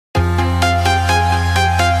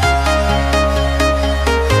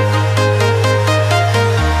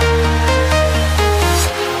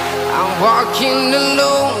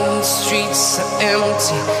streets are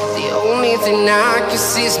empty. The only thing I can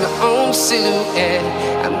see is my own silhouette.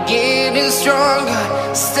 I'm getting stronger,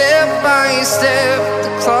 step by step. The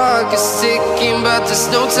clock is ticking, but there's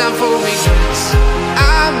no time for regrets.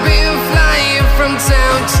 I've been flying from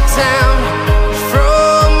town to town,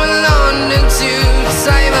 from London to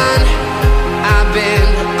Taiwan. I've been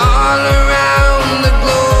all around the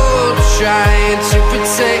globe, trying to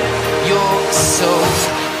protect your soul.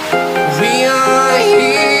 We are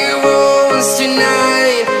heroes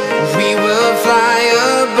tonight. We will fly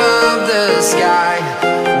above the sky.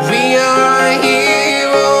 We are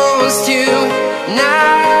heroes tonight.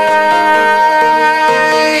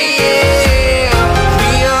 Yeah.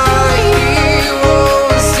 We are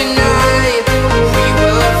heroes tonight. We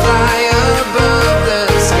will fly above the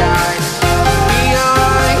sky. We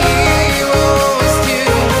are heroes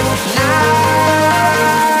tonight.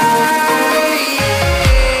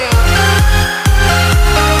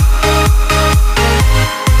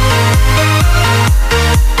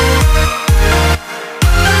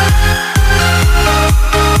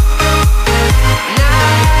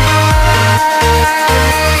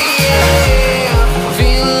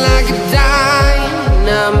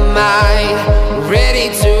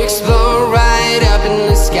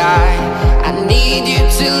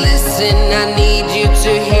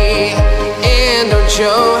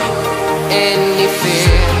 Show any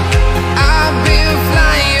fear. I've been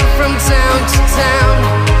flying from town to town,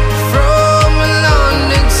 from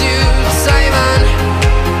London to Taiwan.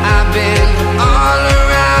 I've been all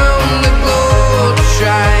around the globe,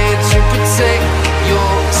 trying to protect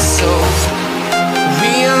your soul.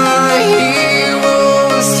 We are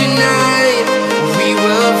heroes tonight. We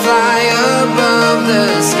will fly above the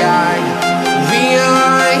sky. We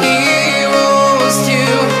are heroes tonight.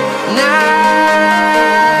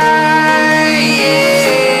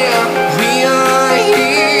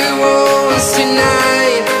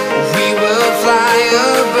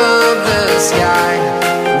 Sky.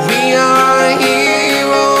 We are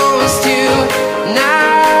heroes tonight.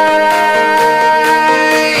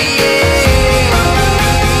 Yeah.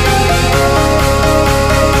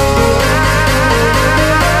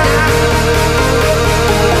 We are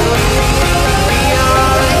heroes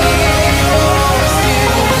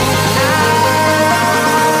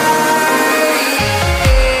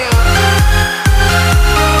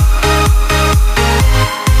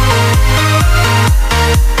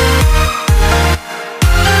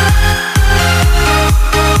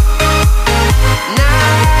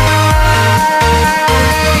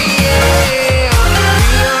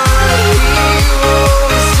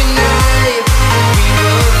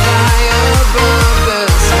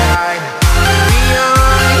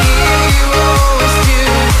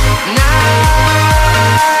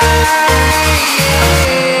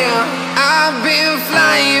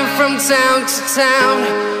town to town,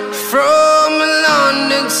 from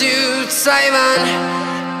London to Taiwan.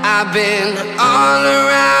 I've been all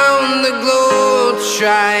around the globe,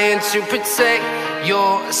 trying to protect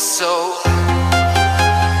your soul.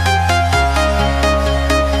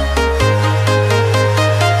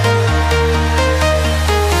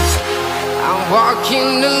 I'm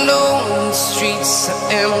walking alone, the streets are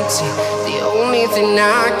empty. The only thing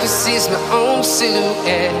I can see is my own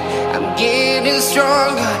silhouette. I'm getting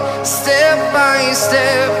stronger, step by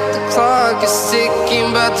step. The clock is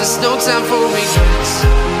ticking, but there's no time for regrets.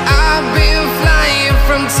 I've been flying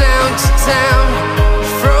from town to town,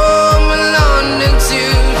 from London to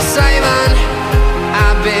Taiwan.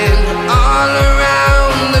 I've been all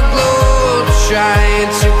around the globe, trying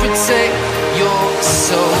to protect your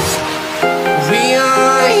soul. We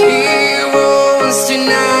are heroes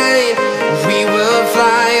tonight. We will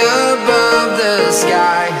fly above the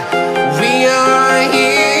sky. We are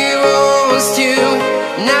heroes tonight.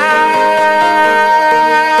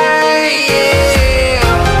 Yeah.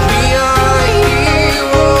 We are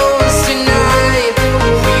heroes tonight.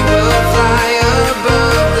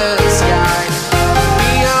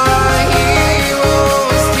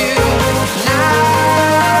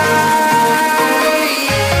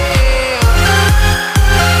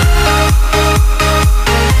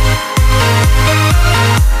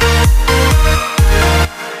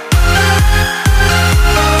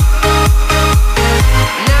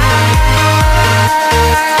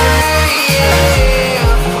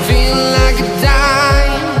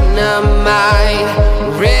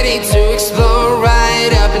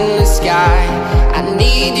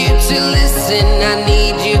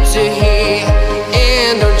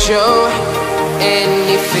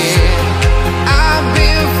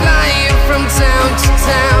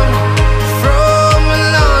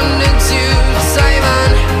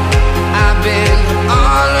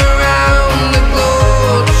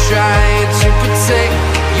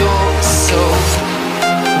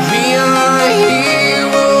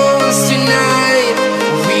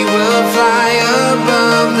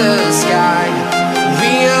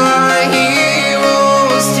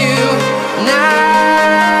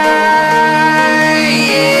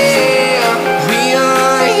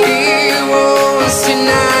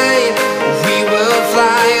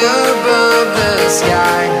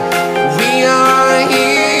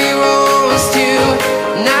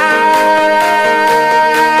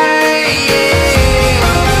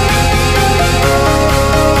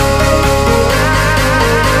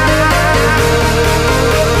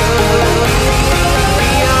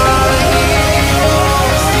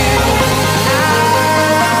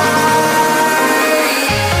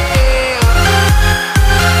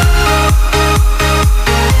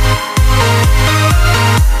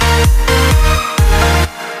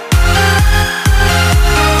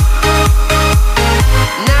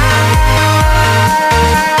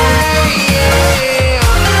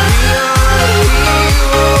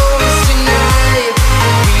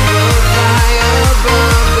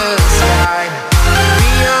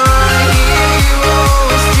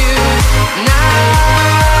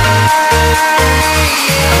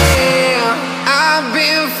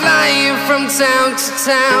 town to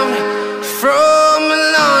town, from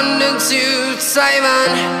London to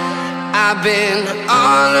Taiwan. I've been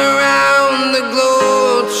all around the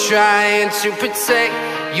globe trying to protect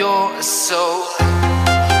your soul.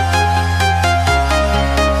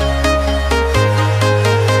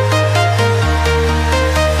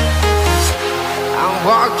 I'm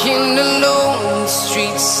walking alone, the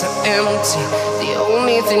streets are empty. The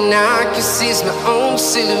only thing I can see is my own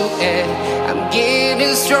silhouette. I'm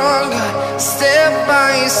getting stronger, step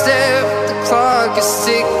by step. The clock is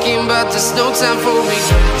ticking, but there's no time for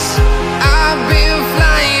regrets. I've been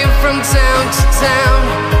flying from town to town,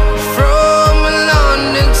 from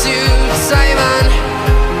London to Taiwan.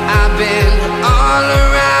 I've been all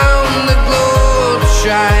around the globe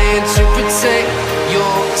trying to protect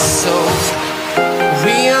your soul.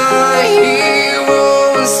 We are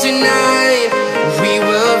heroes tonight. We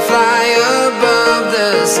will fly above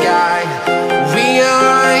the sky. We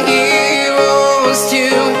are heroes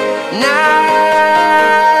tonight.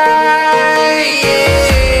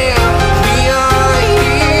 Yeah. We are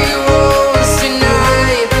heroes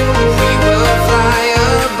tonight. We will fly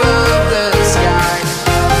above the sky.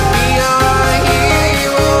 We are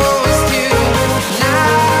heroes tonight.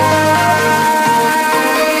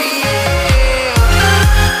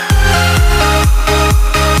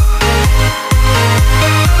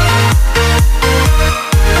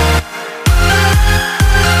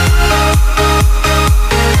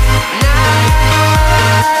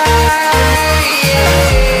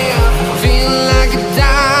 Feeling like a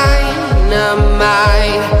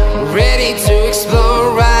dynamite, ready to explode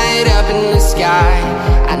right up in the sky.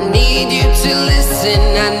 I need you to listen,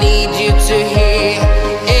 I need you to hear,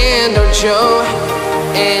 and don't show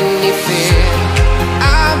any fear.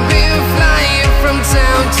 I've been flying from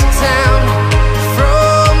town to town,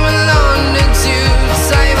 from London to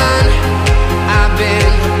Taiwan. I've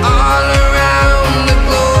been all around the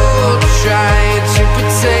globe trying to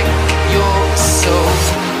protect your soul.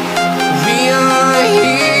 We are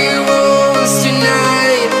heroes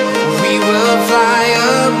tonight. We will fly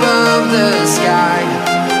above the sky.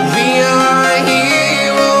 We are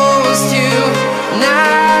heroes tonight.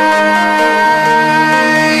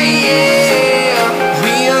 Yeah.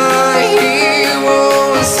 We are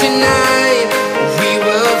heroes tonight. We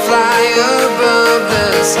will fly above the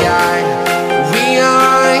sky. We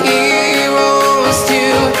are heroes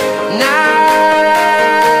tonight.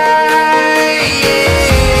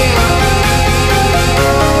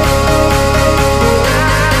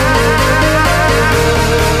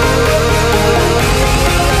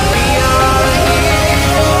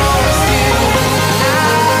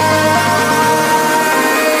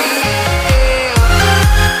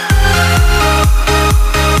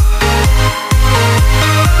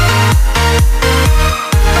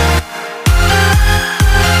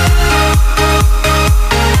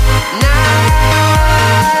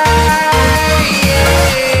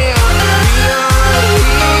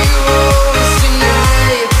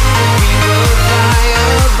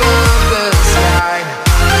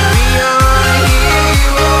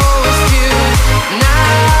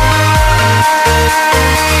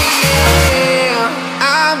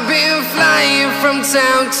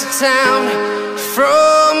 Town to town,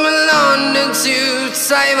 from London to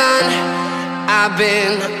Taiwan. I've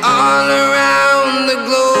been all around the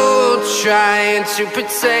globe trying to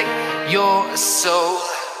protect your soul.